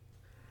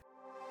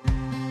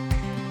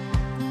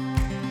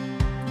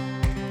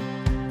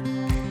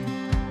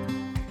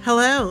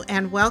Hello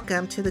and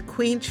welcome to the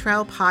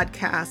Quaintrelle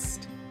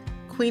podcast.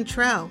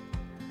 Quaintrelle,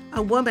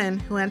 a woman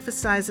who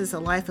emphasizes a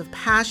life of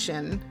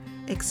passion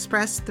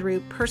expressed through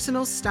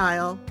personal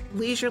style,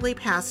 leisurely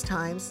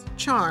pastimes,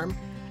 charm,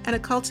 and a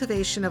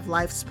cultivation of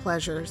life's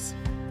pleasures.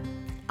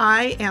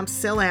 I am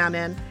Sil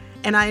Annan,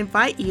 and I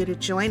invite you to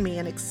join me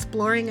in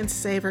exploring and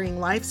savoring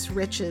life's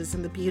riches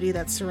and the beauty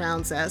that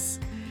surrounds us.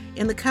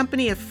 In the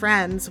company of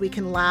friends, we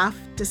can laugh,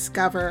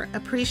 discover,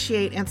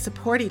 appreciate, and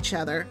support each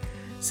other.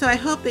 So I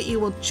hope that you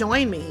will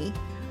join me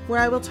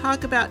where I will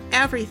talk about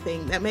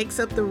everything that makes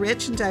up the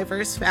rich and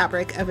diverse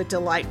fabric of a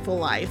delightful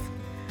life.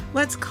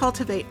 Let's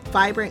cultivate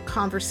vibrant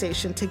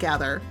conversation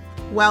together.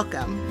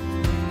 Welcome.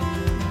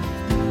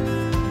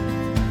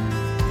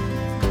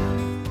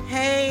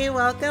 Hey,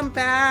 welcome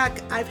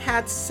back. I've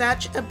had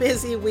such a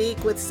busy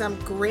week with some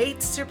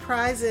great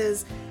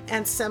surprises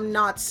and some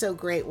not so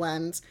great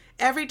ones.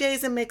 Every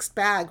day's a mixed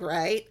bag,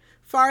 right?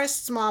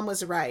 Forrest's mom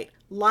was right.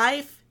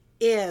 Life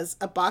is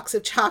a box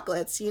of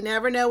chocolates. You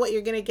never know what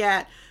you're going to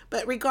get,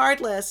 but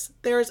regardless,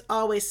 there's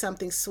always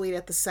something sweet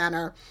at the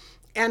center.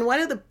 And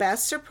one of the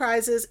best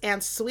surprises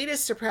and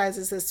sweetest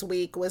surprises this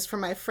week was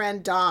from my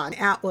friend Don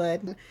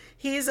Atwood.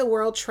 He's a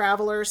world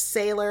traveler,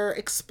 sailor,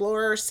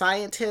 explorer,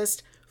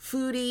 scientist,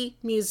 foodie,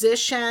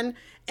 musician,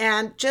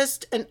 and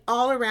just an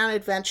all-around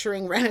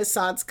adventuring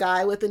Renaissance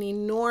guy with an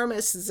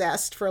enormous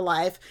zest for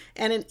life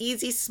and an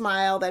easy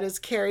smile that has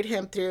carried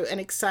him through an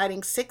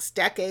exciting 6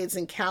 decades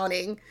and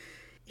counting.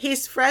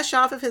 He's fresh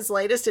off of his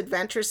latest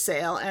adventure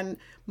sail and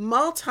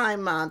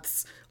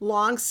multi-months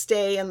long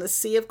stay in the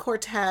Sea of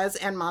Cortez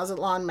and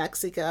Mazatlan,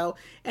 Mexico,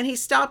 and he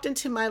stopped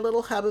into my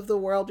little hub of the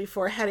world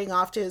before heading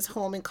off to his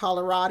home in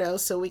Colorado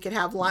so we could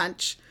have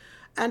lunch.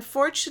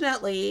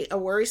 Unfortunately, a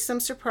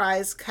worrisome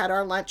surprise cut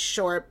our lunch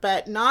short,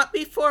 but not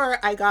before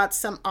I got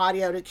some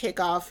audio to kick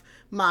off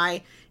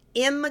my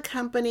In the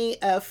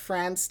Company of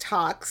Friends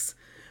talks.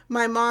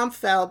 My mom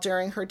fell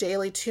during her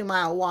daily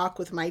 2-mile walk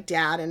with my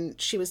dad,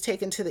 and she was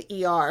taken to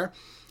the ER.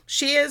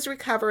 She is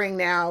recovering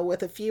now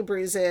with a few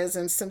bruises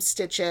and some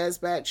stitches,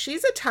 but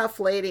she's a tough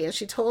lady, and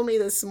she told me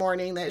this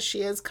morning that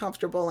she is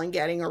comfortable in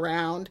getting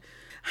around.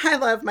 I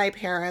love my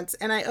parents,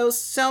 and I owe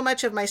so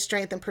much of my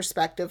strength and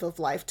perspective of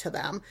life to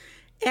them,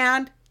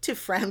 and to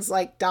friends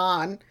like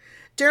Don.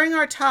 During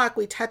our talk,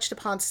 we touched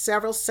upon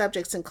several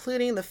subjects,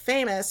 including the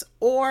famous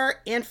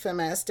or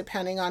infamous,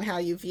 depending on how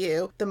you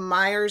view, the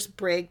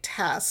Myers-Briggs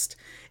test.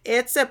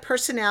 It's a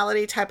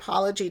personality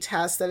typology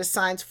test that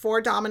assigns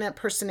 4 dominant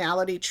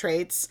personality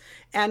traits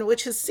and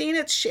which has seen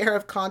its share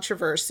of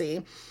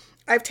controversy.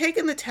 I've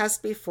taken the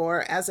test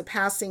before as a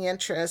passing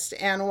interest,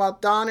 and while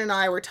Don and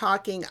I were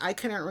talking, I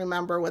couldn't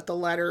remember what the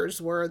letters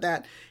were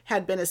that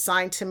had been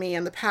assigned to me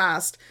in the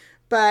past.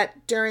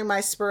 But during my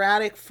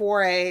sporadic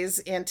forays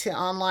into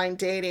online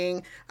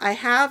dating, I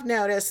have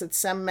noticed that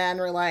some men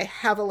rely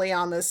heavily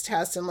on this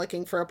test in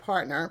looking for a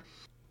partner,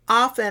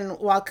 often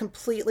while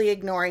completely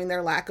ignoring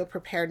their lack of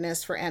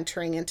preparedness for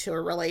entering into a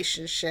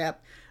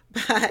relationship.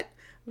 But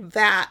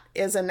that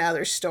is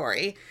another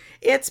story.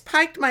 It's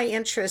piqued my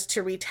interest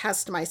to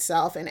retest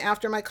myself, and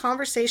after my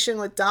conversation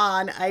with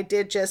Don, I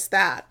did just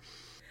that.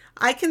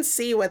 I can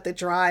see what the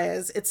draw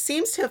is. It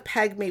seems to have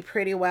pegged me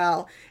pretty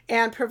well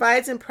and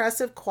provides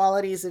impressive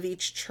qualities of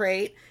each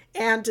trait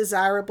and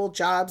desirable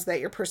jobs that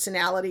your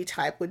personality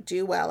type would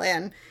do well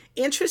in.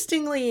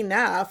 Interestingly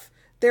enough,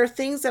 there are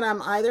things that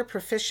I'm either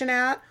proficient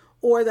at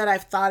or that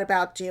I've thought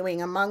about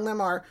doing. Among them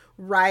are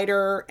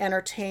writer,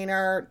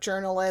 entertainer,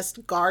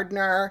 journalist,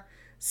 gardener,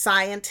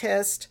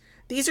 scientist.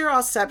 These are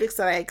all subjects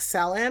that I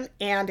excel in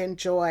and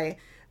enjoy.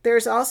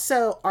 There's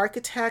also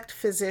architect,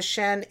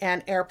 physician,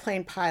 and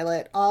airplane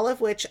pilot, all of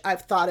which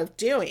I've thought of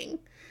doing.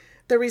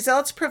 The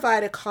results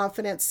provide a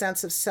confident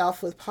sense of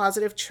self with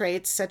positive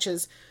traits such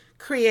as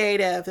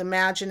creative,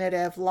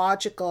 imaginative,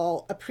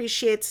 logical,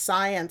 appreciates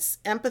science,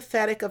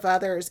 empathetic of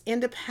others,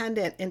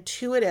 independent,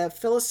 intuitive,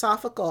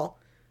 philosophical,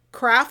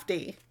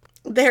 crafty.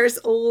 There's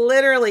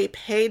literally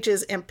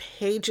pages and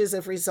pages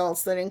of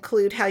results that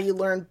include how you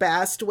learn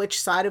best,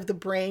 which side of the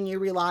brain you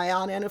rely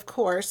on, and of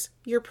course,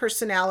 your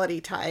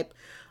personality type.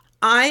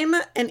 I'm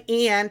an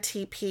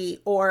ENTP,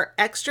 or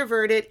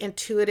extroverted,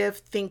 intuitive,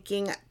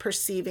 thinking,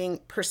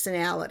 perceiving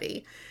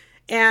personality,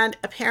 and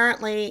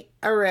apparently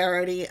a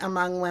rarity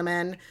among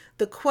women.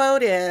 The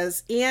quote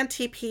is,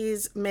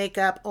 ENTPs make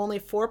up only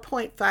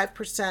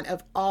 4.5%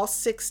 of all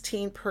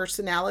 16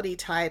 personality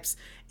types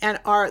and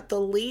are the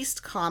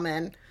least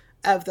common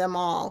of them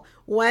all.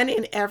 1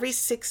 in every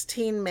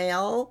 16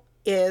 male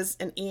is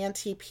an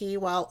ENTP,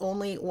 while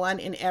only 1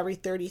 in every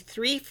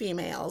 33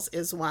 females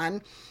is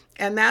one.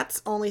 And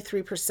that's only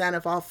 3%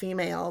 of all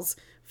females.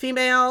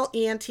 Female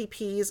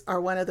ENTPs are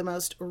one of the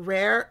most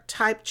rare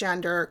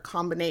type-gender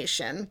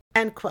combination,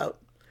 end quote.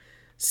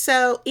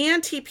 So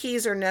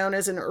ENTPs are known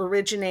as an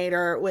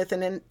originator with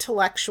an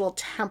intellectual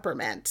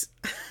temperament.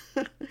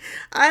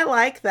 I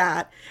like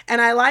that.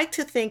 And I like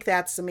to think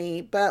that's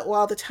me. But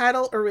while the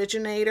title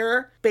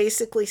originator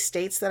basically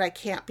states that I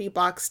can't be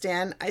boxed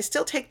in, I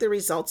still take the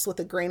results with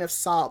a grain of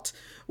salt,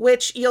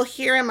 which you'll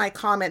hear in my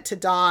comment to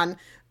Dawn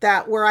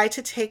that were I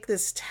to take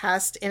this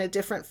test in a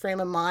different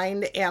frame of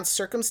mind and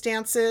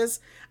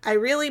circumstances, I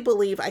really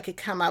believe I could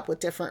come up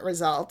with different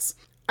results.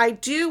 I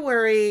do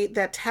worry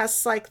that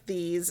tests like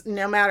these,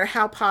 no matter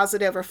how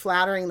positive or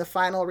flattering the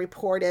final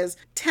report is,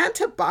 tend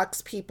to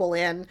box people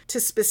in to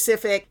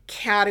specific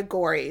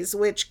categories,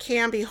 which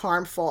can be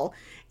harmful.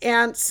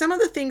 And some of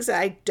the things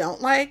that I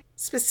don't like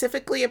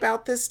specifically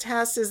about this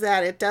test is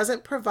that it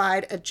doesn't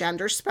provide a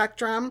gender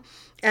spectrum,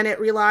 and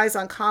it relies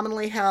on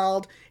commonly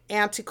held,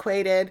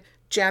 antiquated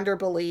gender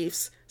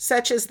beliefs,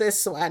 such as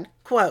this one.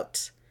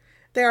 Quote,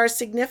 "There are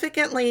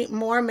significantly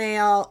more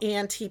male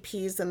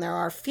ENTPs than there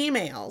are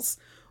females,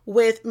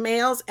 with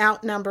males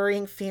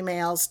outnumbering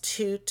females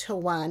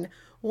 2-1.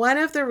 One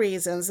of the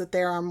reasons that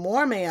there are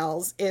more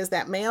males is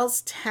that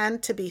males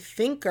tend to be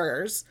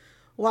thinkers,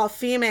 while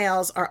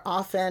females are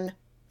often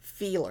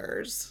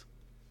feelers."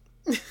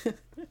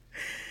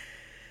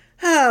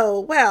 Oh,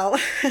 well,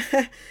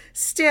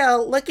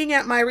 still, looking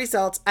at my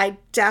results, I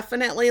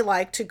definitely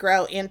like to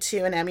grow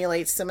into and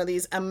emulate some of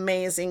these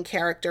amazing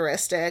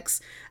characteristics.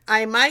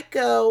 I might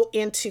go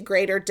into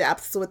greater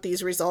depths with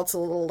these results a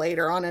little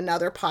later on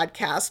another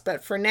podcast,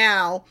 but for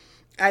now,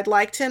 I'd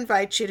like to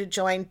invite you to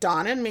join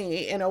Dawn and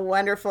me in a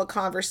wonderful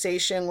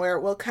conversation where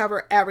we'll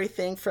cover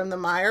everything from the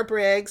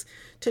Myers-Briggs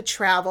to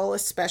travel,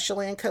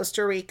 especially in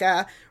Costa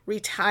Rica,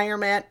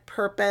 retirement,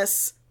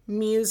 purpose,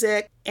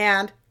 music,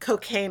 and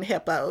cocaine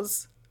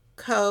hippos.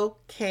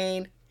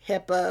 Cocaine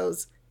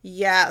hippos,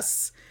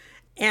 yes.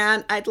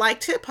 And I'd like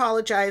to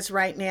apologize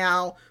right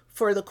now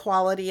for the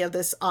quality of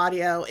this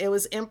audio. It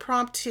was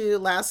impromptu,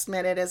 last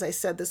minute. As I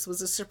said, this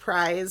was a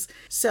surprise.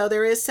 So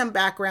there is some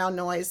background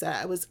noise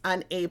that I was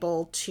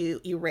unable to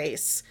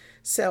erase.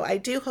 So I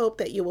do hope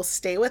that you will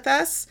stay with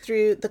us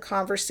through the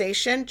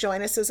conversation.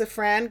 Join us as a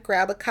friend,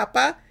 grab a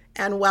cuppa,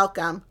 and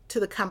welcome to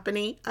the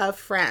company of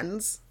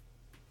friends.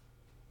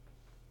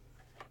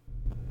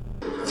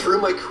 Through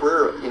my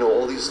career,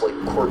 all these like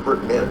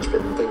corporate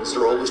management things,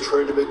 they're always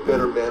trying to make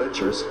better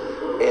managers.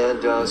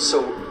 And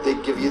so they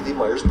give you the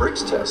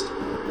Myers-Briggs test.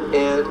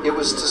 And it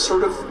was to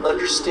sort of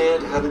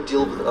understand how to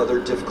deal with other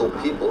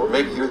difficult people, or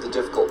maybe you're the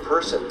difficult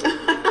person.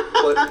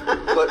 But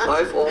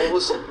I've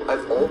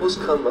always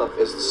come up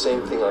as the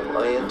same thing. I'm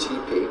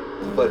INTP,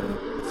 but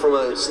from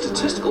a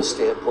statistical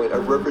standpoint, I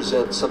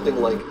represent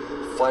something like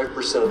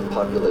 5% of the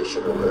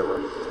population or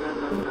whatever.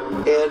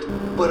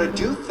 But I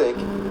do think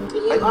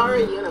you are a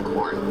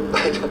unicorn.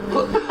 I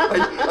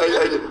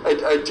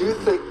do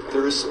think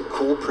there is some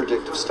cool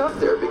predictive stuff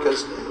there,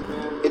 because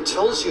it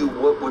tells you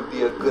what would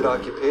be a good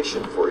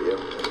occupation for you.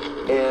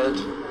 And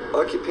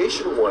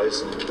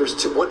occupation-wise,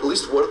 there's at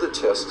least one of the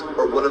test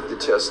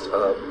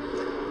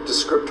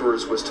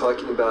descriptors was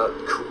talking about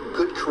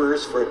good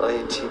careers for an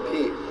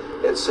INTP,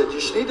 and said you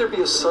should either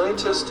be a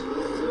scientist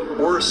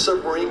or a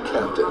submarine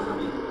captain,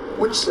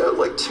 which sound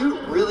like two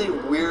really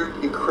weird,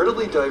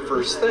 incredibly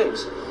diverse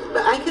things.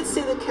 But I could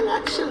see the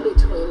connection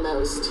between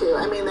those two.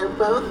 I mean, they're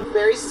both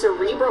very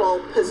cerebral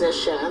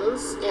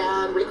positions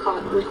and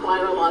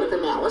require a lot of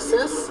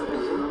analysis.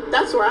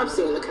 That's where I'm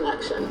seeing the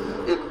connection.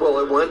 Well,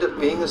 I wound up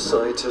being a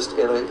scientist,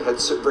 and I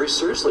had very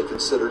seriously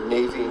considered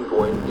Navy and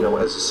going,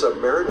 as a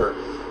submariner.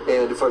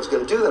 And if I was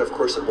going to do that, of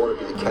course, I'd want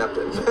to be the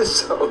captain.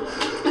 so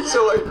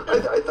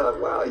I thought,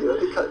 wow,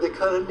 they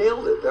kind of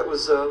nailed it. That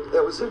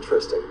was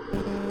interesting.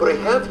 But I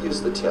have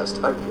used the test.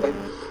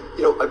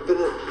 I've been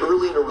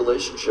early in a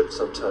relationship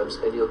sometimes,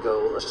 and you'll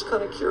go, I'm just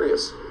kind of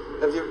curious.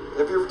 Have you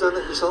ever done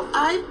it yourself?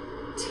 I've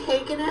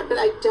taken it, but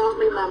I don't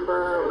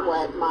remember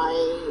what my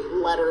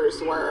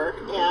letters were.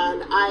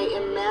 And I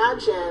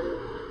imagine,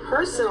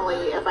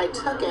 personally, if I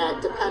took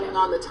it, depending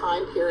on the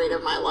time period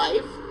of my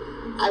life,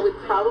 I would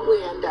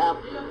probably end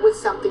up with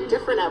something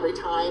different every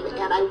time.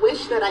 And I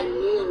wish that I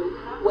knew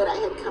what I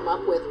had come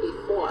up with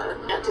before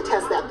to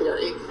test that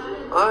theory.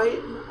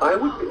 I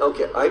would be,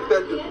 okay, I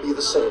bet it would be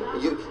the same.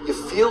 You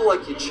feel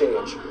like you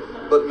change,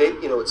 but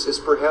maybe, it's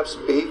perhaps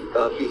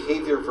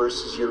behavior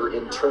versus your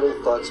internal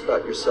thoughts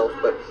about yourself,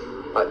 but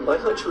my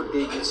hunch would be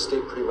you'd stay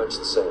pretty much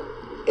the same.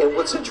 And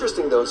what's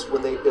interesting, though, is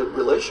when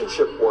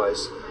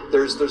relationship-wise,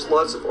 there's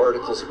lots of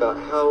articles about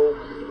how,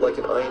 like,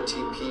 an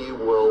INTP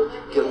will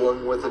get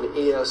along with an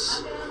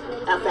FS,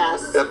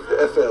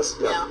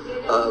 yeah.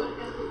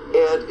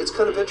 And it's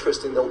kind of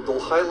interesting. They'll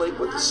highlight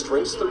what the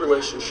strengths of the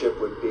relationship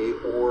would be,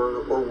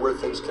 or where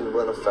things can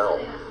run afoul.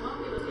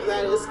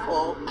 That is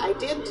cool. I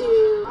did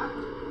do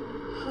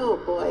Oh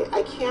boy,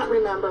 I can't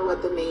remember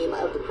what the name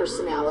of the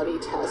personality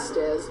test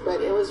is,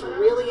 but it was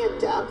really in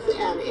depth,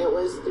 and it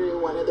was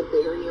through one of the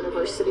bigger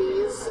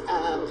universities,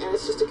 and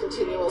it's just a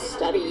continual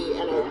study,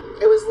 and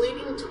it was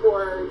leading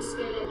towards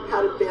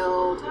how to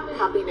build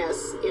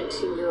happiness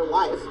into your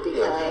life,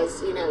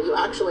 because you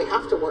actually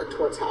have to work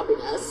towards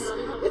happiness.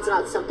 It's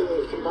not something that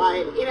you can buy.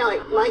 And,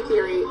 like my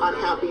theory on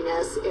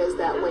happiness is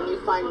that when you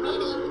find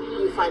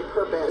meaning, you find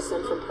purpose,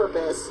 and from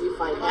purpose you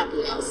find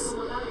happiness.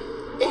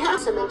 It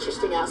has some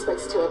interesting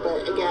aspects to it,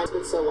 but again, it's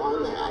been so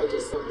long that I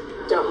just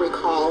don't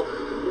recall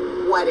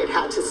what it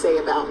had to say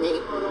about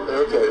me.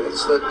 Okay,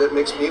 that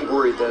makes me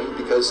worried then,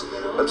 because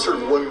I'm sort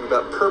of wondering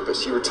about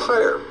purpose. You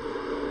retire.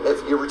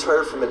 If you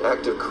retire from an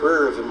active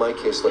career of, in my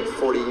case, like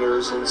 40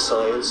 years in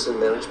science and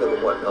management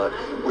and whatnot,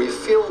 where you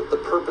feel the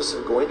purpose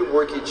of going to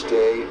work each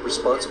day,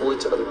 responsibility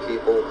to other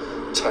people,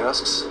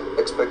 tasks,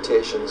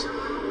 expectations,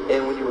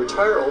 and when you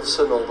retire, all of a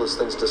sudden all those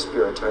things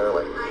disappear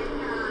entirely.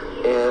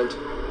 And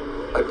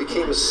I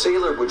became a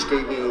sailor, which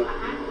gave me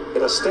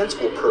an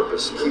ostensible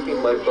purpose,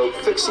 keeping my boat,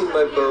 fixing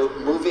my boat,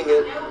 moving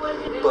it.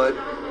 But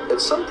at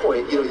some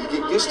point, you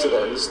get used to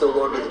that, and it's no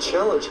longer the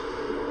challenge.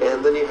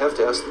 And then you have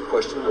to ask the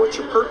question, what's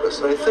your purpose?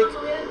 And I think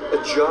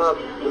a job,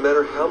 no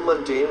matter how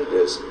mundane it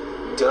is,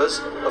 does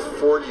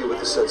afford you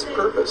with a sense of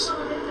purpose.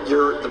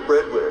 You're the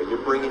breadwinner. You're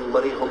bringing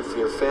money home for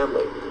your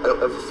family. I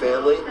don't have a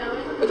family.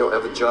 I don't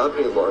have a job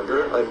any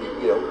longer.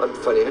 I'm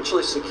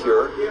financially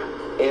secure.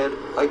 And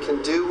I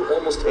can do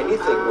almost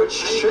anything, which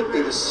should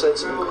be this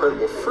sense of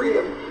incredible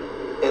freedom.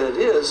 And it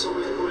is,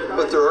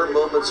 but there are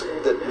moments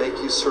that make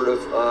you sort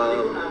of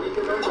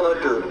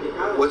ponder,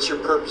 what's your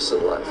purpose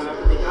in life?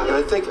 And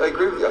I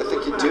agree with you. I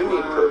think you do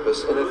need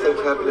purpose, and I think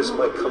happiness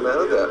might come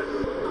out of that.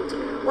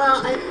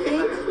 Well, I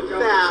think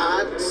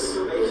that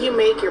you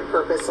make your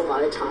purpose a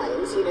lot of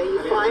times. You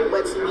find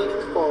what's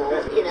meaningful,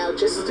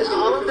 just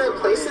all of the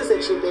places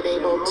that you've been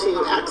able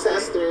to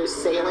access through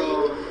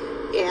sailing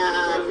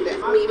and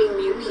meeting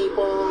new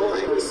people,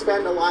 and you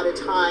spend a lot of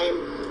time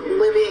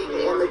living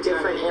in the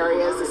different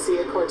areas, the Sea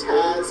of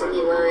Cortez, and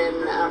you were in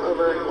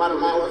over in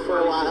Guatemala for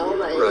a while,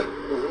 right?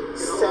 Mm-hmm.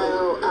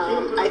 So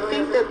I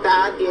think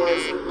that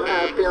is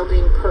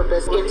building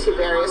purpose into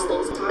various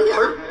things.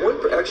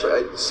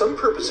 Actually, some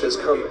purpose has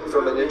come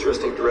from an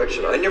interesting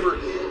direction. I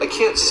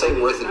can't sing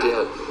worth a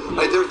damn.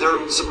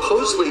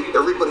 Supposedly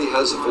everybody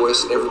has a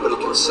voice and everybody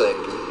can sing.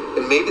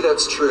 And maybe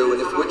that's true,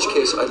 and in which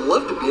case I'd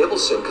love to be able to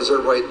sing, because I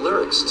write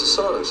lyrics to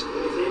songs.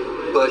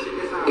 But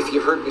if you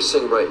heard me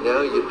sing right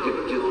now, you'd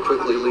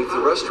quickly leave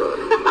the restaurant.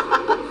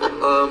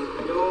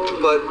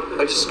 But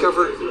I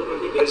discovered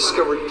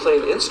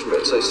playing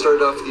instruments. I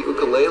started off with the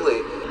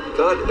ukulele.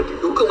 God, the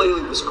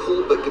ukulele was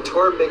cool, but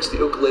guitar makes the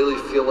ukulele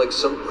feel like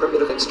some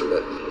primitive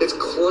instrument. It's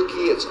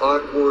clunky, it's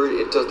awkward,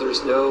 it just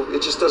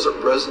doesn't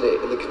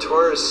resonate. And the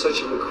guitar is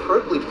such an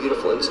incredibly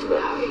beautiful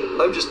instrument.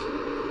 I'm just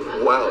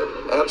wowed,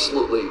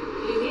 absolutely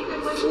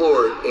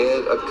floored,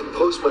 and I've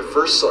composed my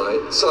first song,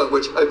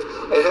 which I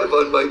have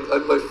on my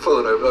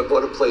phone. I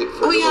want to play it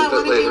for you a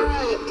little bit later.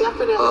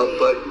 Definitely.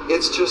 But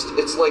it's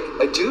like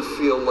I do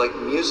feel like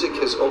music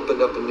has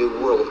opened up a new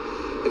world.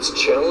 It's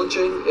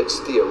challenging, it's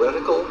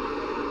theoretical,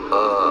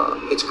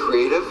 it's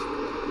creative,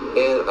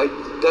 and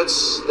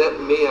that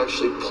may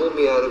actually pull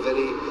me out of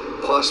any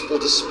possible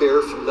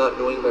despair from not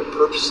knowing my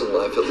purpose in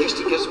life. At least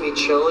it gives me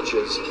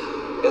challenges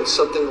and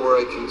something where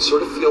I can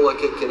sort of feel like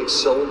I can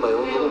excel in my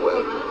own little way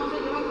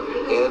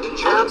and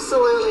enjoy it.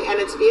 Absolutely, and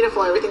it's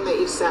beautiful, everything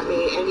that you sent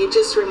me. And you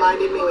just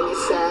reminded me when you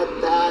said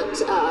that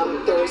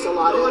there's a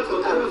lot of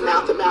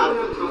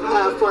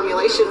mathematical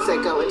formulations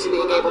that go into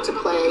being able to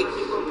play.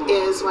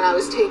 Is when I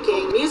was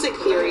taking music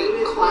theory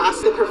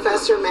class, the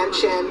professor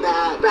mentioned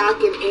that back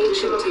in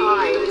ancient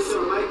times,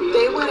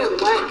 they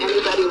wouldn't let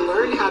anybody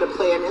learn how to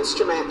play an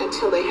instrument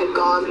until they had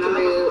gone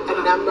through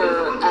a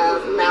number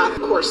of math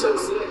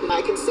courses. I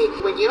can see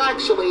when you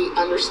actually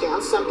understand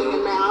something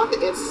in math,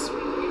 it's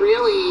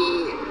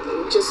really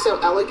just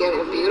so elegant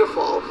and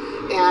beautiful.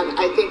 And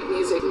I think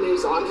music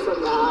moves on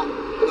from that.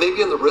 Maybe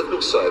on the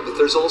rhythmic side, but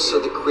there's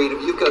also the creative.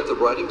 You've got the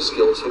writing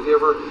skills. Do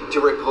you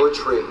write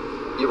poetry?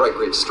 You write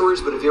great stories,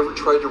 but have you ever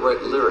tried to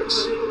write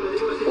lyrics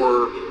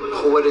or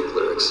poetic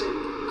lyrics?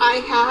 I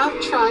have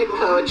tried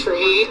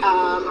poetry.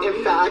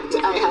 In fact,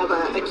 I have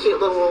a cute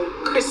little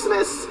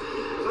Christmas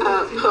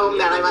poem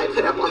that I might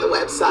put up on the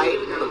website,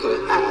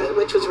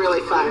 which was really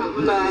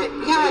fun. But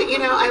yeah,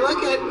 I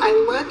look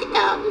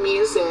at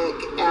music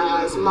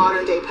as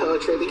modern day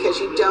poetry, because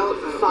you don't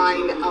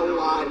find a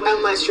lot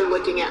unless you're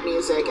looking at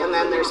music, and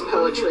then there's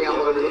poetry all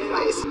over the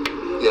place.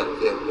 Yeah.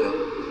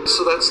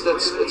 So that's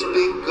it's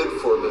being good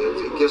for me.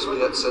 It gives me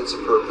that sense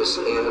of purpose,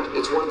 and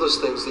it's one of those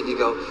things that you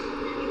go,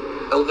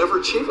 I'm not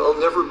going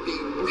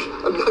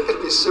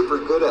to be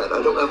super good at. I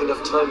don't have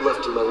enough time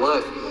left in my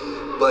life,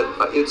 but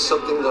it's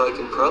something that I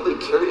can probably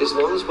carry as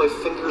long as my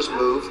fingers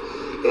move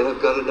and I've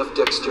got enough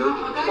dexterity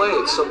to play.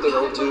 It's something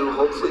I'll do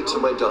hopefully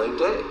to my dying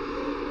day,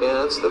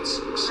 and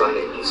that's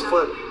exciting. It's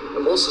fun.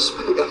 I'm also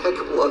spending a heck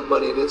of a lot of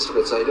money on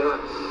instruments. I know.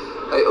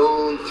 I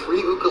own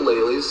 3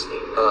 ukuleles,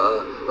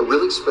 a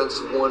really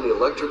expensive one, an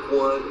electric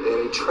one,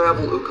 and a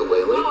travel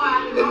ukulele.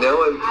 And now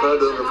I'm proud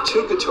owner of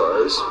 2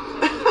 guitars,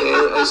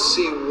 and I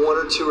see 1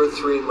 or 2 or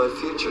 3 in my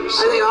future.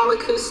 So, are they all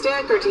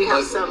acoustic, or do you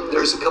have some?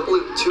 There's a couple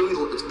of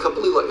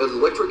an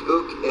electric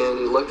uk and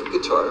an electric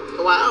guitar.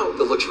 Wow.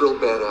 That looks real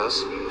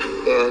badass,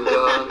 and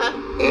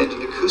an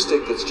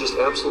acoustic that's just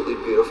absolutely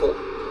beautiful.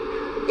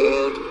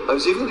 And I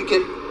was even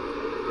getting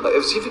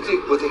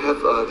what they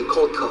have. They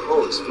call it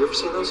cajones. Have you ever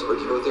seen those, or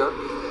do you know what they are?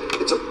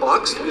 It's a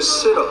box that you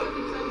sit on,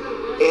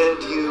 and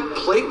you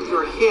play with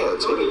your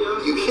hands, and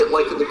you hit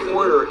like in the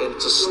corner, and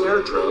it's a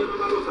snare drum,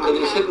 and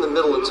you hit in the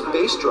middle, it's a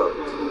bass drum.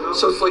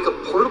 So it's like a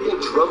portable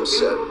drum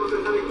set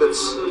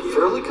that's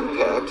fairly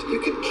compact. You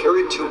could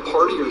carry it to a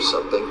party or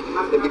something,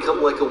 and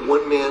become like a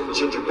one-man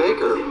Ginger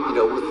Baker,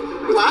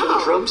 with a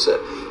full drum set.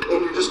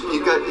 And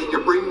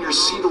you're bringing your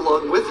seat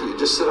along with you. You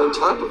just sit on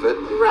top of it,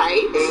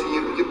 right?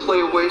 And you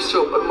play away.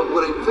 So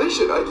what I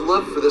envision, I'd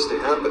love for this to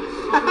happen.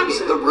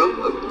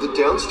 The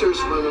downstairs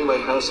room in my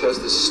house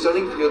has this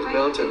stunning view of the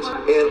mountains,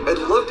 and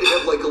I'd love to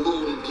have like a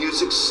little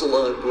music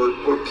salon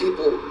where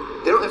people,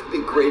 they don't have to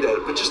be great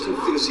at it, but just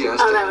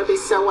enthusiastic. Oh, that would be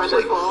so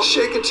wonderful. Like,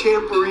 shake a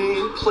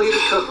tambourine, play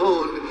the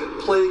cajon,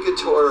 play a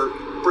guitar,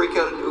 break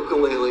out an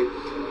ukulele,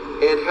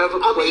 and have a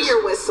I'll place. be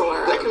your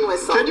whistler. I can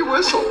whistle. Can you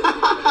whistle?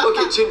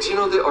 Okay, do you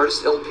know the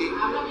artist LP?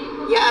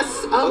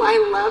 Yes. Oh, I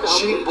love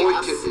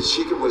LP.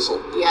 She can whistle.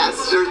 Yes.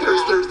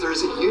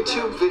 There's a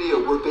YouTube video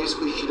where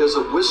basically she does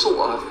a whistle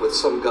off with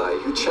some guy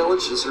who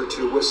challenges her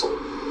to whistle,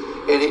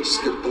 and he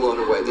just gets blown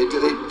away. They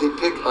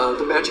pick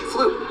the magic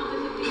flute.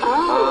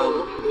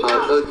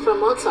 From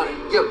Mozart.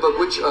 Yeah, but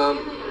which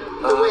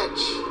The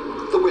Witch.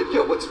 The Witch.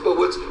 Yeah.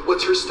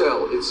 What's her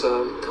style? It's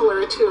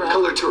Coloratura.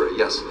 Coloratura.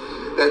 Yes.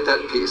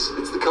 That piece.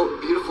 It's the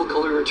beautiful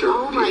coloratura piece.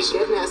 Oh my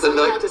goodness!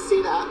 I had to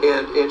see that.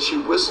 And she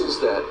whistles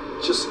that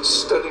just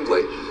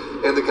stunningly,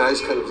 and the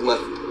guy's kind of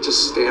left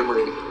just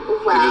stammering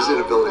in his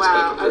inability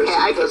to make comparison. Okay,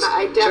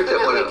 I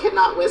definitely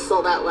cannot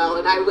whistle that well,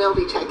 and I will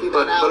be checking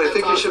that out. But I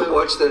think you should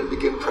watch that and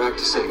begin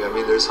practicing. I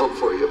mean, there's hope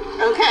for you.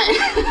 Okay.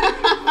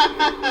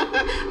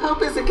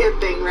 Hope is a good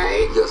thing,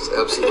 right? Yes,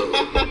 absolutely.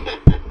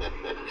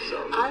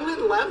 I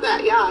would love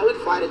that. Yeah, I would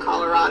fly to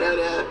Colorado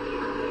to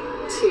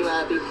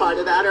be part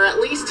of that, or at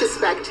least to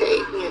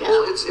spectate.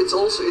 Well, it's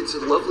a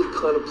lovely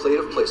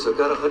contemplative place. I've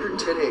got 110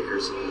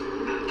 acres,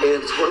 and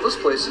it's one of those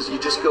places you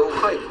just go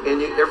hike, and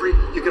you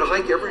can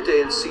hike every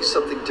day and see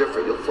something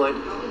different. You'll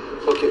find,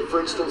 for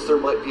instance, there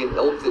might be an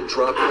elk that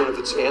dropped one of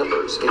its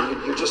antlers, and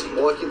you're just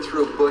walking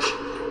through a bush,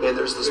 and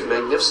there's this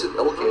magnificent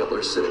elk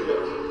antler sitting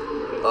there,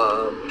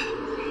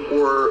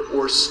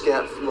 or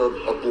scat from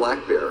a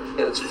black bear, and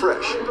it's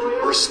fresh,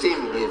 or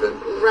steaming even.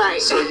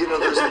 Right. So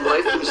there's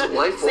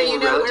life so all you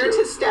know around where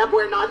you. to step,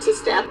 where not to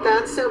step.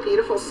 That's so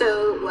beautiful.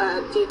 So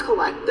do you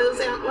collect those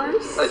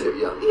antlers? I do,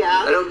 yeah.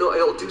 Yeah. I don't know.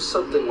 I'll do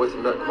something with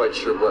them. Not quite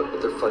sure what,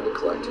 but they're fun to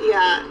collect.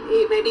 Yeah.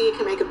 Maybe you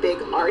can make a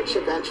big arch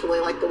eventually,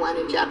 like the one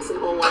in Jackson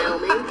Hole,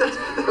 Wyoming. That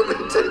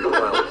may take a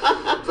while,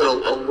 but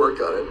I'll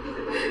work on it.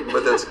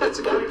 But that's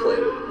a good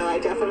plan. I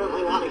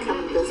definitely want to come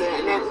and visit.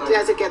 And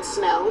does it get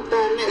snow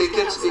then? It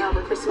gets snow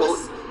over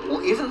Christmas?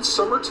 Well, even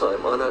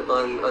summertime,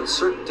 on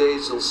certain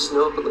days, it'll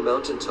snow up on the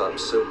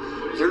mountaintops. So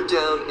you're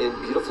down in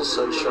beautiful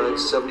sunshine,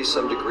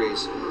 70-some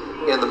degrees,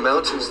 and the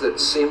mountains that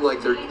seem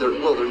like they're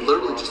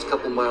literally just a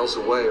couple miles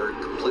away are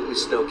completely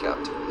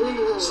snow-capped.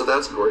 Mm-hmm. So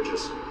that's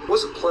gorgeous. I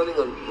wasn't planning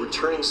on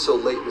returning so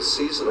late in the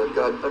season.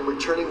 I'm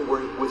returning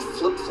with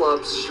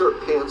flip-flops,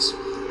 short pants,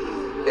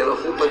 and a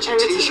whole bunch of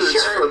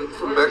t-shirts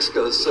from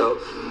Mexico. So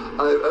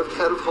I'm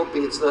kind of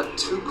hoping it's not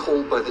too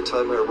cold by the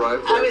time I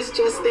arrive there. I was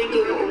just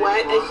thinking,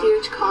 what a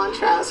huge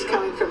contrast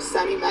coming from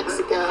sunny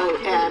Mexico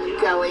and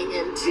going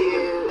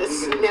into a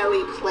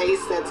snowy place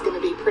that's going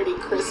to be pretty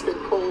crisp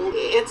and cold.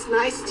 It's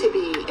nice to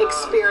be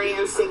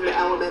experiencing the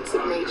elements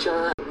of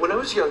nature. When I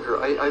was younger,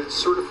 I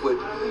sort of would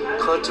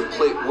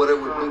contemplate what I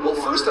would be. Well,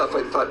 first off,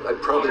 I thought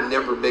I'd probably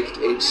never make it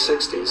to age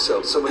 60,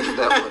 so much of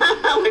that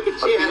one. Look at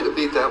you. I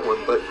beat that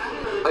one, but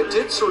I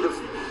did sort of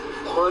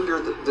ponder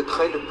the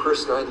kind of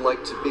person I'd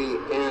like to be,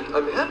 and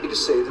I'm happy to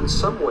say that in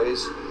some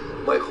ways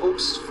my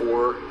hopes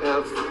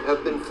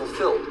have been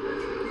fulfilled.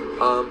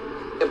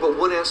 But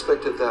one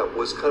aspect of that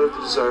was kind of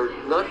the desire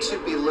not to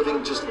be living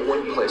in just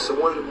one place. I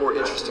wanted a more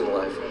interesting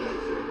life.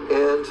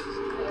 And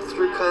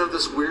through kind of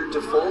this weird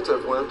default,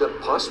 I've wound up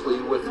possibly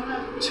with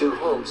 2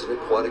 homes, an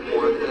aquatic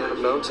one and a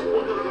mountain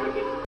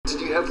one. Did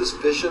you have this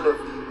vision of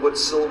what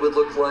Syl would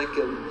look like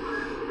in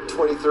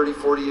 20, 30,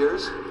 40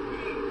 years?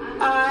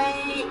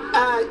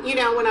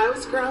 When I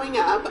was growing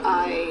up,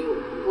 I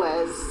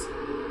was,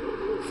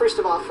 first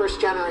of all,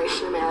 first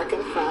generation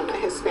American from a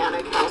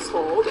Hispanic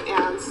household,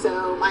 and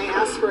so my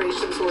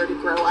aspirations were to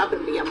grow up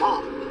and be a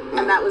mom,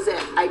 and that was it.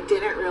 I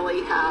didn't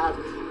really have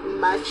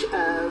much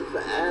of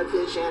a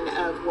vision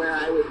of where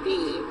I would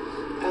be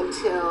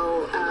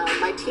until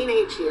my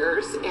teenage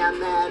years,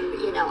 and then,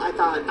 I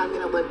thought, I'm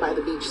going to live by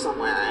the beach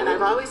somewhere, and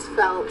I've always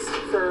felt,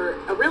 for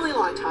a really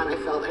long time, I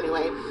felt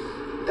anyway,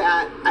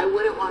 that I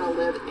wouldn't want to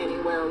live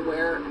anywhere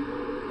where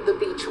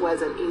the beach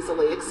wasn't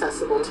easily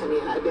accessible to me,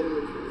 and I've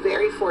been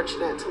very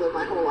fortunate to live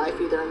my whole life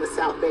either in the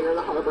South Bay or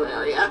the harbor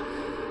area.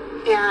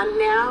 And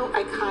now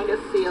I kind of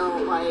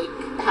feel like,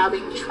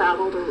 having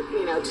traveled,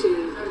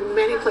 to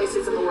many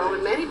places in the world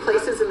and many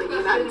places in the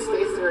United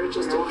States that are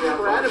just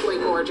incredibly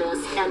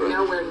gorgeous and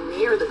nowhere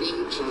near the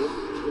beach,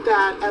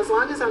 that as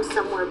long as I'm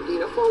somewhere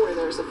beautiful where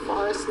there's a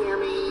forest near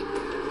me,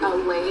 a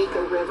lake,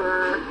 a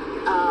river,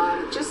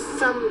 just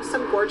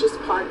some gorgeous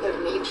part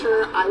of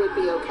nature, I would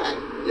be okay.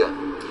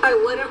 Yeah. I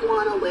wouldn't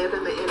want to live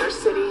in the inner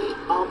city,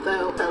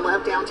 although I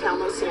love downtown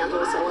Los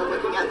Angeles. I love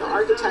looking at the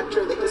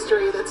architecture, the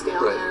history that's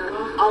down there,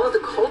 all of the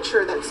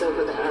culture that's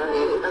over there.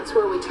 And that's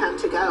where we tend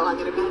to go. I'm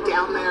going to be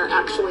down there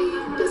actually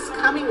this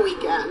coming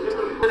weekend.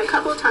 And a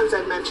couple of times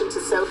I've mentioned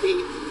to Sophie,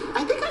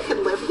 I think I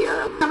could live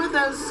here. Some of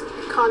those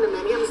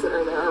condominiums that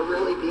are there are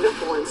really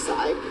beautiful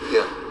inside.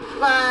 Yeah.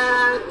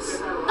 But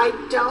I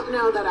don't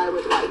know that I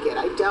would like it.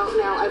 I don't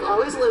know. I've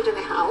always lived in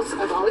a house.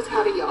 I've always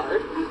had a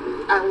yard.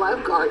 I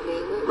love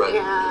gardening. Right.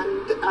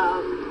 And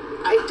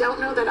I don't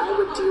know that I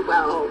would do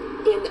well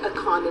in a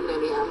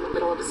condominium in the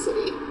middle of a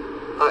city.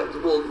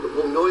 Well,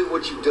 knowing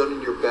what you've done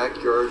in your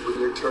backyard with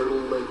your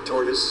turtle and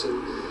tortoise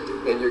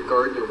and your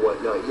garden and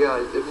whatnot, yeah,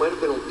 it might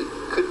have been, it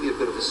could be a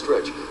bit of a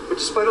stretch. But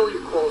despite all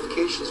your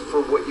qualifications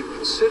for what you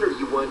consider,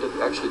 you wind up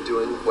actually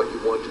doing what you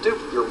want to do.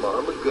 You're a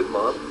mom, a good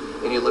mom,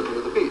 and you live near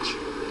the beach.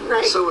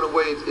 Right. So in a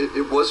way,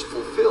 it was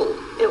fulfilled.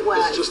 It was.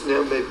 It's just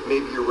now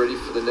maybe you're ready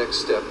for the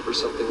next step or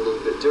something a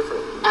little bit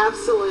different.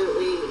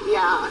 Absolutely,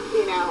 yeah.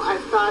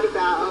 I've thought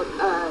about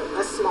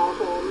a small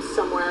home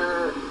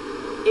somewhere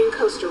in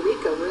Costa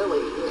Rica,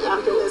 really.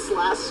 After this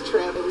last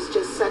trip, it was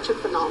just such a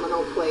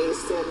phenomenal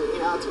place, and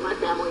it's where my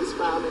family's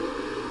from, and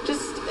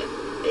just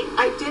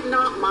I did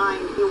not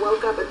mind. You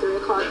woke up at 3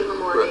 o'clock in the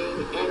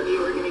morning, and you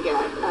were going to get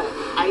an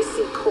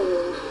icy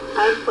cold,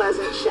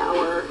 unpleasant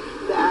shower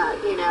that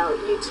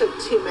you took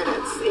 2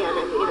 minutes in,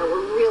 and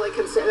were really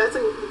concerned. That's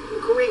a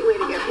great way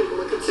to get people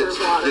to conserve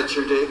water. Get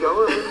your day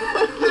going.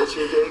 Get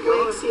your day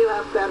going. Wakes you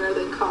up better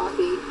than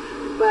coffee.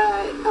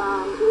 But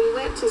we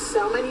went to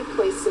so many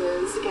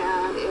places,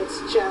 and it's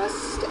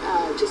just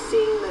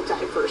seeing the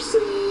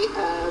diversity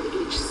of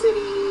each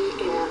city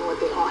and what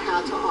they all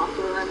had to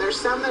offer. And there's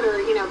some that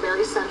are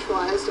very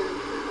centralized, and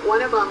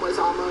one of them was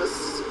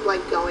almost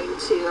like going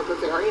to a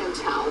Bavarian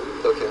town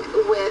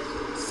with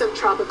some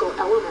tropical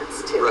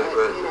elements to it,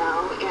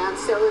 and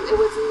so it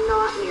was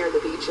not near the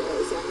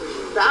beaches, and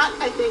that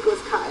I think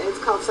it's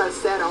called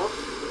Salcedo,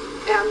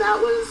 and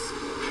that was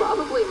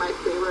probably my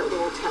favorite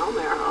little town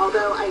there,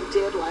 although I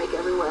did like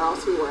everywhere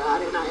else we were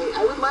at, and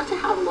I would love to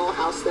have a little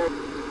house there.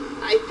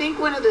 I think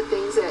one of the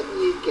things that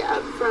you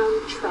get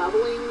from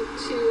traveling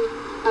to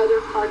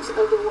other parts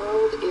of the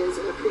world is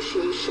an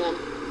appreciation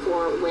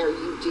for where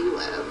you do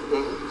live.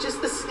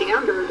 Just the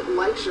standard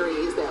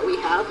luxuries that we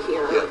have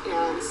here.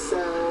 And so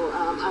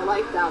I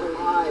like that a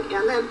lot.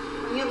 And then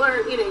you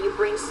learn, you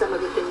bring some of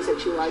the things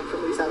that you like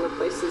from these other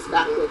places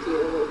back with you,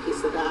 a little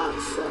piece of that.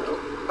 So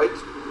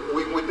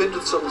we've been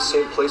to some of the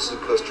same places in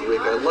Costa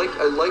Rica. I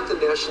like the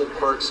national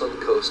parks on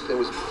the coast.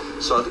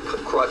 Saw the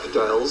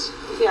crocodiles.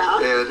 Yeah.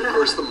 And of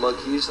course the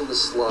monkeys and the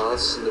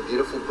sloths and the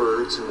beautiful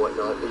birds and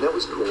whatnot, and that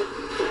was cool.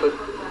 But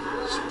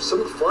some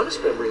of the fondest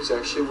memories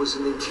actually was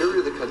in the interior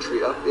of the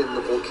country, up in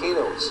the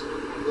volcanoes.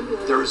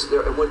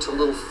 I went to a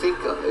little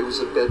finca. It was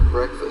a bed and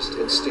breakfast,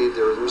 and stayed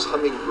there. There was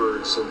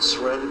hummingbirds, and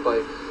surrounded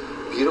by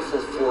beautiful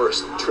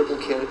forest, triple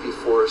canopy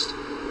forest,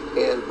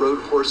 and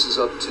rode horses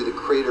up to the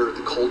crater,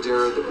 the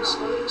caldera that was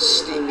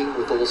steaming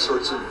with all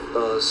sorts of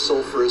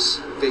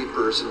sulfurous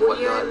vapors and whatnot.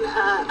 Were you in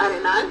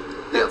Arenal?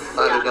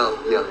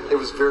 Yeah. It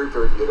was very,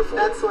 very beautiful.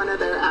 That's one of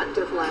their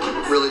active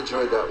lands. Really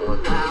enjoyed that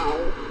one. Wow.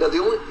 Now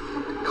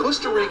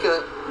Costa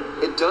Rica,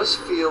 it does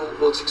feel,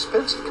 it's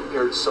expensive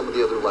compared to some of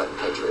the other Latin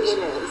countries. It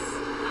is.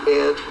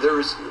 And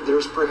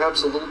there's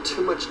perhaps a little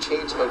too much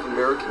taint of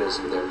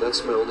Americanism there.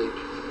 That's my only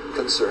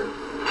concern.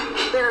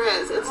 There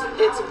is. It's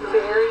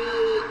very,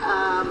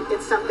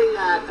 it's something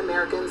that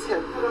Americans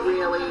have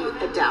really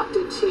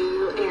adapted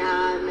to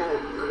and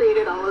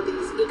created all of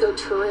these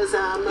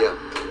ecotourism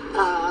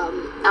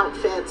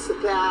outfits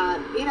that,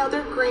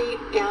 they're great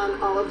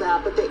and all of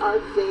that, but they are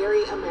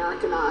very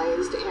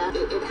Americanized, and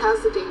it has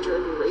the danger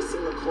of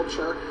erasing the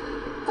culture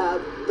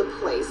of the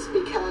place,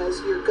 because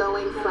you're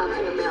going from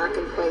an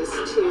American place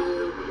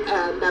to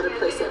another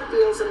place that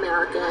feels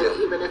American,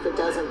 even if it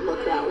doesn't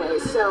look that way.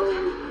 So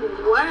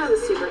one of the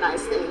super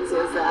nice things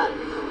is that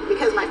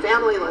because my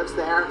family lives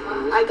there,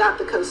 I got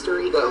the Costa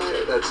Rican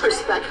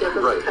perspective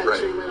of the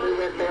country when we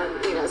went there,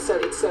 and so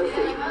did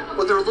Sophie.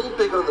 Well, they're a little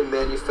big on the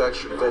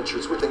manufactured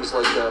ventures with things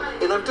like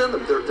that, and I've done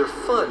them. They're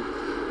fun,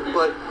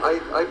 but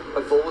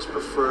I've always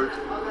preferred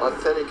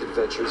authentic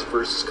adventures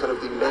versus kind of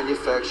the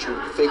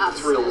manufactured fake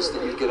thrills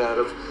that you get out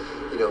of,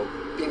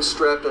 being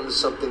strapped onto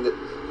something that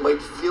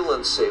might feel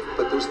unsafe,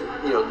 but there's,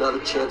 not a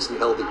chance in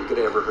hell that you're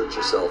going to ever hurt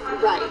yourself.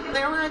 Right.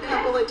 There were a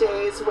couple of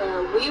days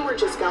where we were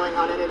just going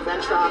on an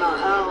adventure on our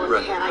own,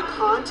 and I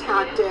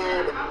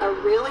contacted a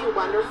really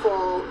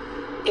wonderful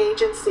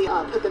agency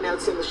put the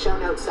notes in the show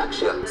notes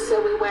section. Yeah.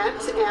 So we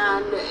went,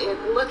 and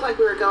it looked like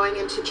we were going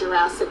into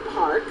Jurassic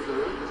Park.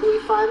 Mm-hmm. We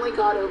finally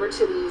got over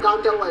to the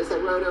gondolas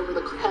that rode over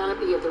the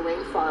canopy of the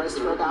rainforest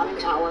for about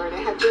an hour, and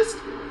it had just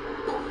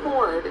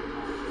poured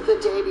the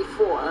day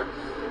before.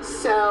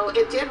 So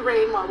it did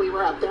rain while we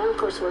were up there, and of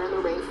course we're in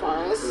the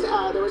rainforest.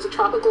 There was a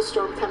tropical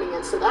storm coming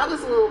in, so that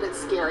was a little bit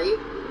scary.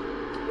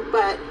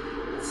 But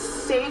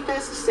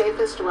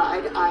safest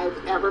ride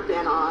I've ever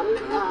been on.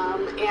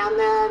 And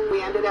then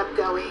we ended up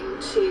going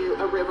to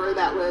a river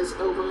that was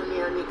over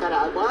near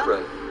Nicaragua.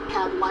 Right.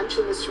 Had lunch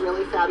in this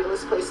really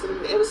fabulous place,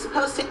 and it was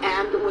supposed to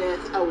end with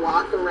a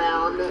walk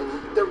around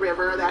the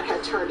river that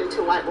had turned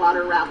into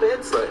whitewater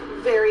rapids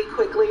very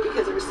quickly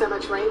because there was so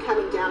much rain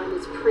coming down. It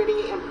was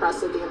pretty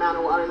impressive, the amount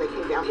of water that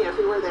came down. If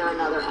we were there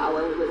another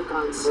hour, we would have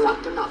gone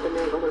stuck and not been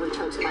able to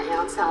return to my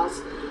aunt's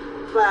house.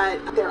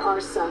 But there are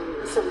some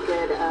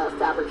good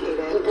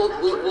fabricated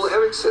adventures. Well,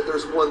 having said,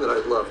 there's one that I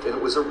loved, and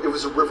it was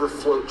a river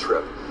float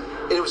trip.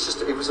 And it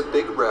was a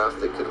big raft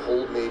that could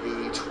hold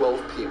maybe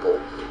 12 people.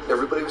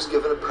 Everybody was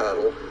given a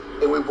paddle,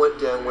 and we went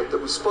down what that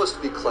was supposed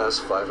to be class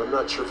 5. I'm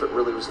not sure if it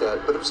really was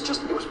that, but it was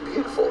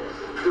beautiful.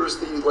 There was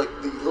the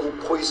little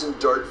poison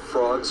dart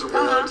frogs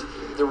around.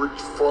 There were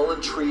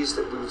fallen trees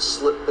that we would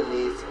slip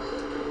beneath,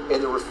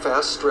 and there were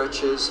fast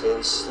stretches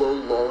and slow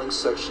lolling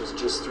sections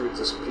just through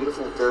this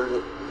beautiful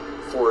verdant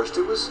forest.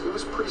 It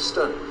was pretty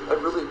stunning.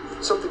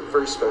 Something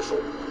very special.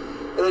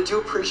 And I do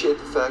appreciate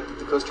the fact that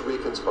the Costa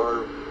Ricans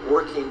are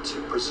working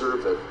to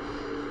preserve it,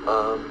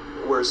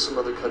 whereas some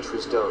other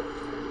countries don't.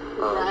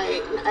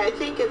 Right. I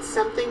think it's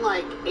something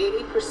like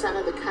 80%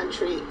 of the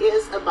country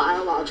is a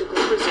biological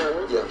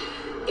preserve. Yeah.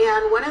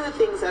 And one of the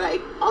things that I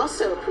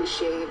also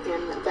appreciate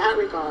in that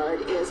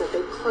regard is that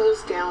they've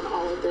closed down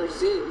all of their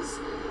zoos.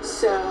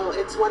 So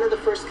it's one of the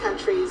first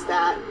countries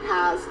that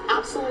has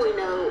absolutely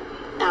no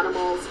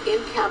animals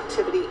in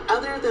captivity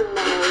other than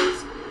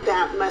those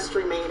that must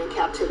remain in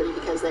captivity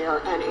because they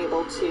are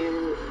unable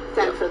to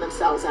fend for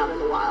themselves out in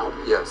the wild.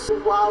 Yes.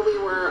 While we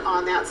were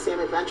on that same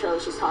adventure I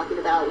was just talking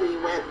about, we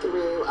went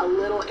through a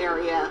little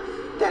area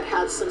that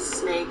had some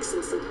snakes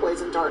and some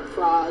poison dart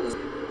frogs.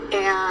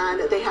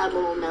 And they had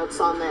little notes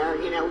on there.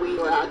 We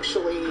were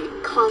actually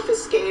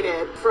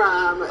confiscated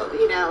from,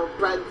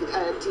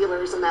 drug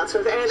dealers and that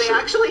sort of thing. And they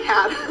actually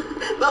had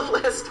the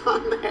list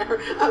on there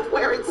of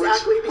where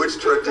exactly which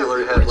drug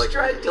dealer had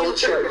El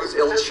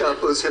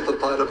Chapo's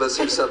hippopotamus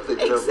or something.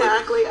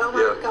 Exactly. Oh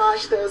my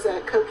gosh, those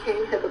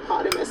cocaine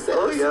hippopotamuses.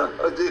 Oh yeah,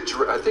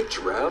 I think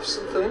giraffes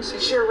and things.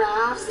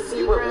 Giraffes,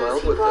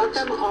 zebras. He brought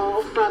them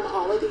all from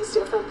all of these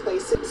different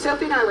places.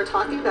 Sophie and I were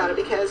talking about it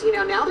because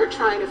now they're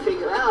trying to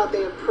figure out,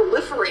 they have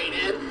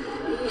proliferated.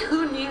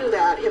 Who knew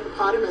that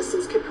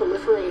hippopotamuses could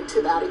proliferate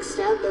to that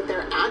extent that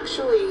they're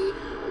actually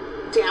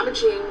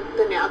damaging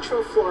the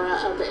natural flora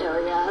of the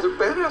area? They're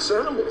badass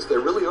animals. They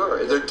really are.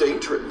 And they're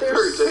dangerous. They're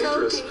very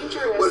so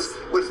dangerous.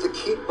 What if the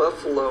Cape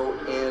buffalo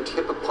and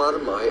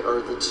hippopotami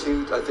are the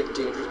two, I think,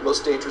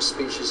 most dangerous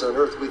species on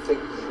Earth? We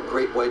think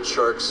great white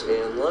sharks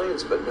and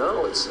lions, but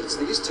no, it's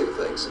these two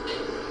things.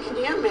 Can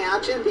you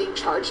imagine being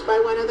charged by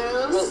one of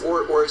those?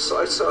 Well, or I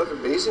saw an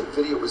amazing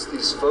video. It was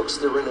these folks.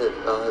 They're in a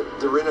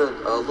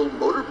little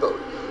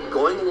motorboat,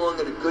 going along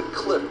at a good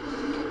clip,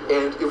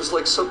 and it was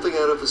like something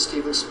out of a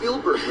Steven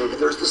Spielberg movie.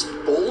 There's this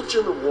bulge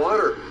in the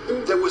water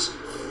that was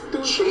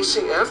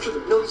chasing after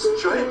them. No,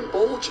 this giant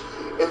bulge,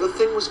 and the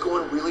thing was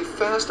going really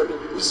fast. I mean,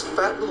 these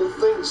fat little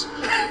things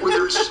with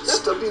their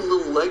stubby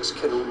little legs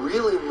can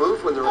really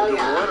move when they're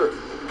underwater.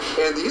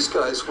 And these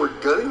guys were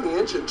gunning the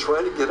engine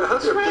trying to get out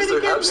of there because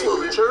they're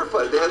absolutely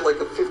terrified. They had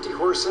like a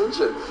 50-horse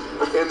engine,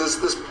 and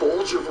this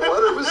bulge of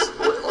water was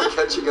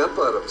catching up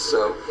on them.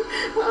 So,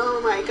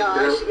 oh my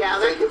gosh,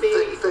 that could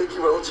be. Thank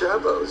you, El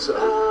Chapo. So.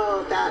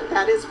 Oh,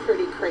 that is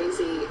pretty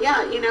crazy.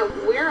 Yeah,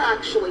 we're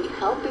actually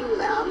helping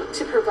them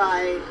to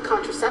provide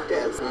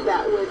contraceptives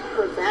that would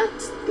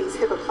prevent these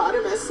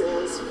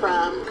hippopotamuses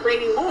from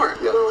creating more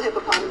little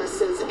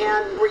hippopotamuses,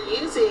 and we're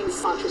using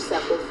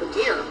contraceptive for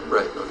deer.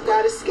 Right.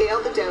 Got to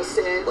scale the dosage.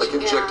 Like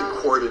inject a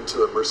cord into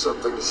them or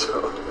something.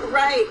 So.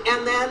 Right,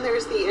 and then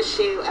there's the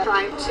issue of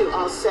trying to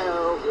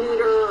also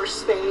neuter or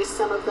space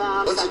some of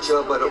them. That's a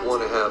job I don't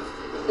want to have.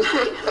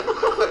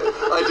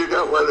 I do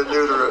not want to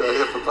neuter a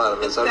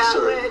hippopotamus.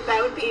 That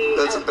would be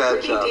That's a bad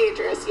pretty job.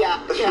 dangerous.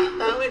 Yeah,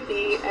 that would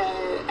be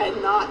a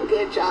not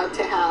good job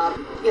to have.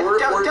 Yeah,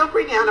 don't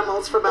bring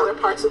animals from other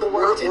parts of the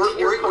world into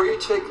your park. Or you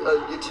take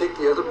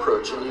the other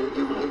approach and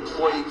you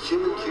employ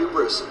human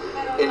hubris,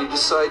 and you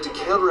decide to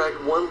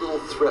counteract one little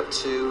threat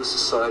to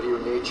society or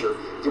nature.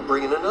 You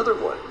bring in another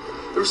one.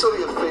 There was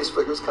something on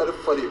Facebook. It was kind of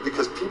funny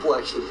because people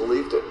actually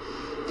believed it.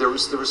 There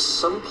was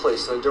some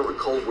place, and I don't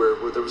recall where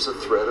there was a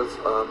threat of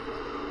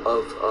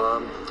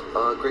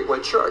great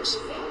white sharks,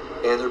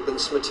 and there have been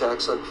some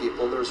attacks on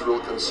people, and there was real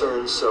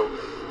concern. So,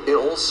 in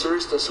all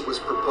seriousness, it was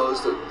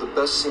proposed that the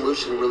best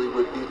solution really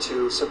would be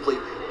to simply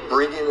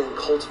bring in and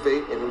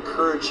cultivate and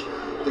encourage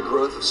the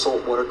growth of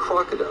saltwater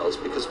crocodiles,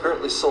 because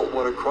apparently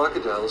saltwater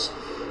crocodiles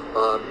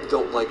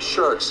don't like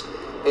sharks.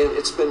 And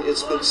it's been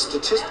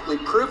statistically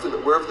proven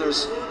that wherever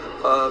there's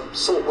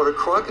saltwater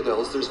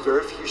crocodiles, there's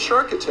very few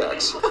shark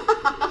attacks.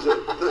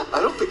 I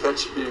don't think that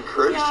should be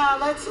encouraged. Yeah,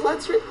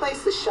 let's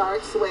replace the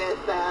sharks with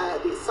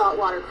these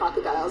saltwater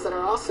crocodiles that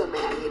are also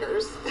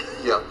man-eaters.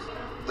 Yeah,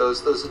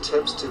 those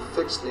attempts to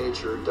fix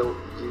nature don't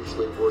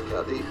usually work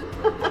out either.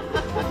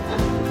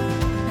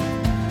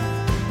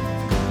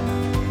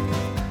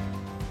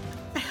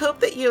 I hope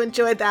that you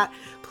enjoyed that.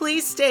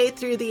 Please stay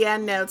through the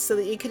end notes so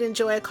that you can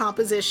enjoy a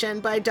composition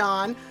by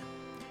Dawn.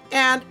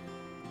 And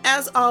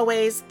as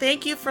always,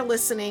 thank you for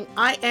listening.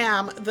 I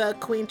am the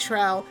Queen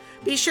Trell.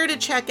 Be sure to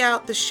check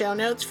out the show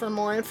notes for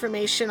more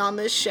information on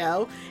this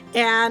show.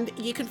 And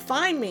you can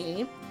find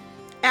me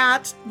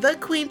at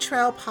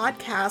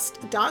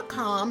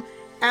thequeentrellpodcast.com,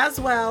 as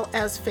well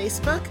as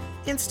Facebook,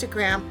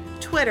 Instagram,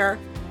 Twitter,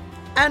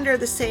 under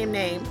the same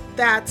name.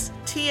 That's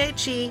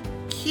TheQuaintrelle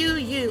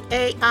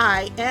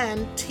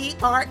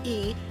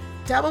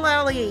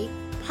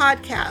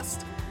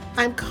podcast.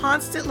 I'm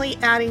constantly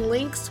adding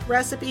links,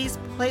 recipes,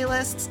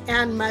 playlists,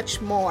 and much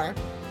more.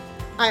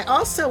 I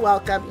also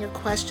welcome your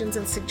questions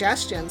and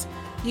suggestions.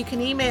 You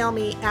can email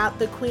me at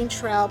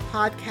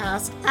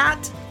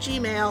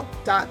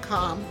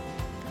thequeentrellpodcast@gmail.com.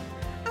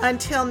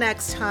 Until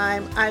next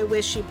time, I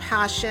wish you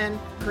passion,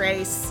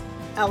 grace,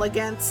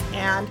 elegance,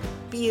 and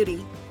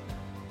beauty.